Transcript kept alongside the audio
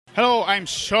Hello, I'm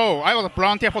Sho. I was a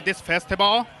volunteer for this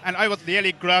festival, and I was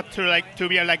really glad to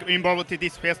be involved with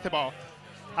this festival.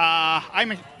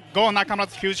 I'm Go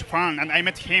Nakamura's huge fan, and I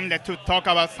met him to talk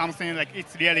about something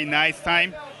it's really nice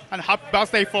time. And happy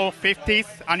birthday for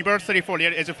 50th anniversary for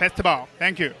Real Edge Festival.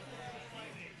 Thank you.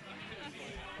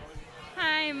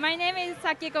 Hi, my name is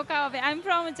Sakiko Kawabe. I'm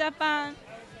from Japan.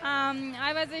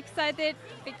 I was excited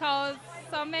because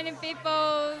so many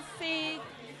people see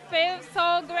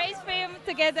so great film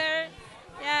together.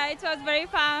 Yeah, it was very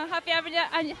fun. Happy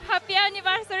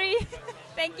anniversary.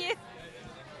 Thank you.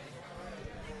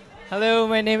 Hello,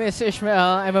 my name is Ishmael.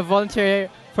 I'm a volunteer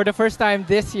for the first time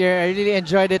this year. I really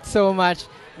enjoyed it so much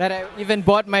that I even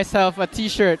bought myself a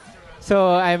t-shirt.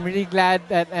 So I'm really glad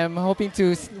that I'm hoping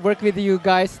to work with you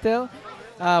guys still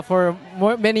for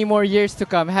many more years to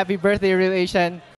come. Happy birthday, Real Asian.